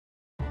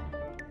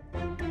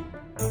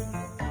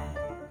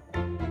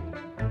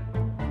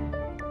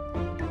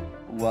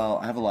Well,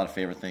 I have a lot of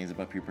favorite things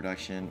about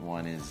pre-production.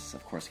 One is,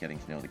 of course, getting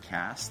to know the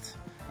cast.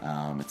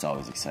 It's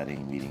always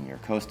exciting meeting your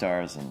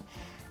co-stars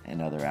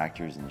and other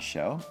actors in the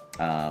show.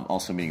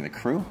 Also meeting the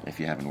crew, if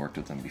you haven't worked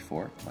with them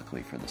before.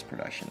 Luckily for this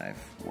production,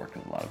 I've worked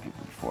with a lot of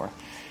people before.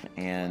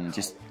 And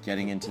just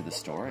getting into the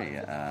story,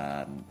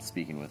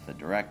 speaking with the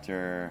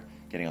director,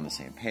 getting on the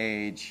same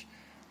page,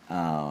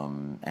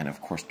 and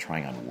of course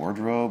trying on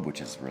wardrobe,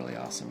 which is really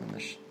awesome in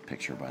this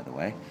picture, by the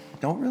way.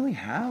 Don't really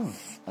have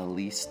a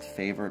least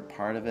favorite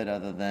part of it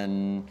other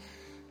than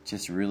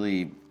just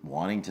really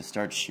wanting to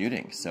start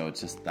shooting. So it's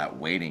just that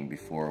waiting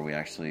before we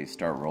actually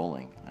start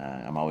rolling.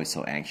 I'm always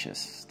so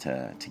anxious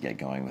to get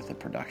going with the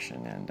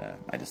production, and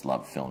I just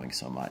love filming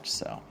so much,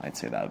 so I'd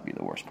say that would be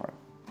the worst part.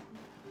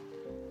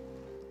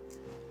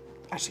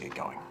 I should get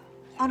going.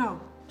 Oh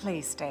no,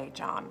 please stay,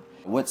 John.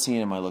 What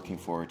scene am I looking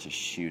forward to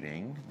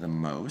shooting the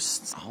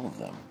most? All of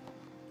them.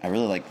 I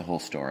really like the whole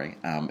story.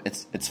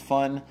 It's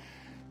fun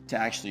to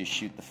actually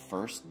shoot the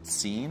first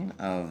scene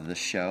of the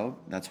show.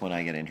 That's when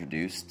I get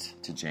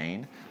introduced to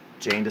Jane.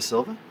 Jane Da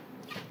Silva?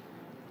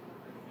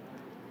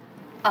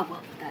 Oh,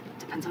 well, that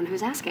depends on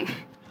who's asking.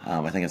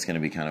 I think it's going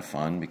to be kind of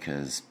fun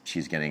because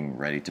she's getting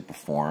ready to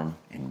perform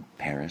in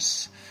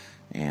Paris,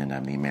 and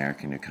I'm the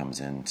American who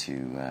comes in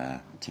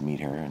to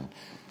meet her and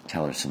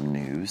tell her some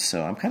news.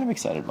 So I'm kind of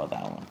excited about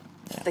that one.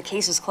 Yeah. If the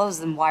case is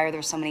closed, then why are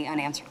there so many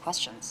unanswered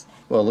questions?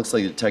 Well, it looks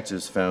like the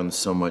detectives found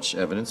so much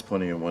evidence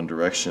pointing in one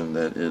direction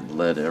that it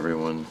led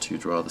everyone to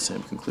draw the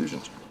same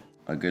conclusions.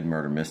 A good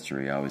murder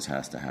mystery always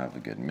has to have a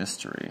good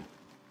mystery,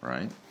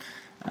 right?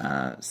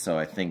 So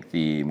I think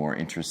the more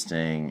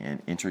interesting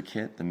and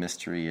intricate the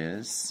mystery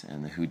is,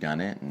 and the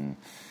whodunit, and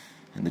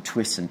the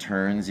twists and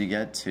turns you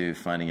get to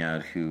finding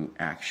out who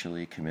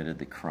actually committed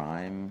the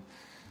crime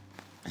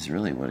is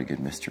really what a good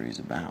mystery is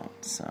about.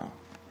 So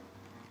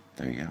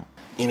there you go.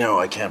 You know,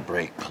 I can't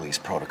break police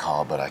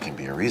protocol, but I can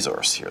be a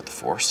resource here at the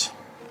force.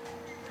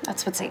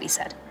 That's what Sadie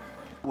said.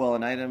 Well,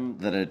 an item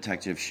that a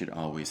detective should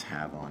always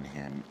have on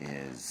him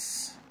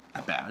is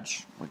a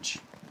badge, which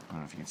I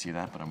don't know if you can see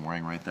that, but I'm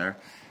wearing right there.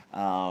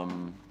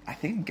 I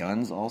think a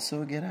gun's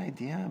also a good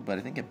idea, but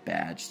I think a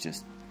badge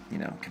just, you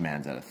know,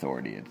 commands that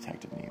authority a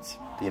detective needs.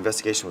 The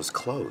investigation was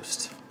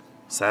closed,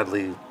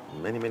 sadly,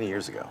 many, many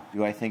years ago.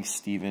 Do I think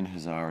Stephen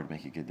Huszar would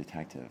make a good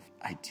detective?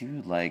 I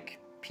do like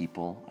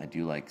people. I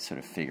do like sort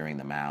of figuring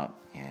them out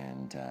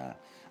and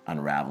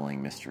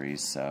unraveling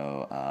mysteries.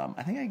 So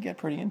I think I'd get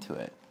pretty into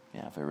it,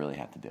 yeah, if I really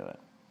had to do it.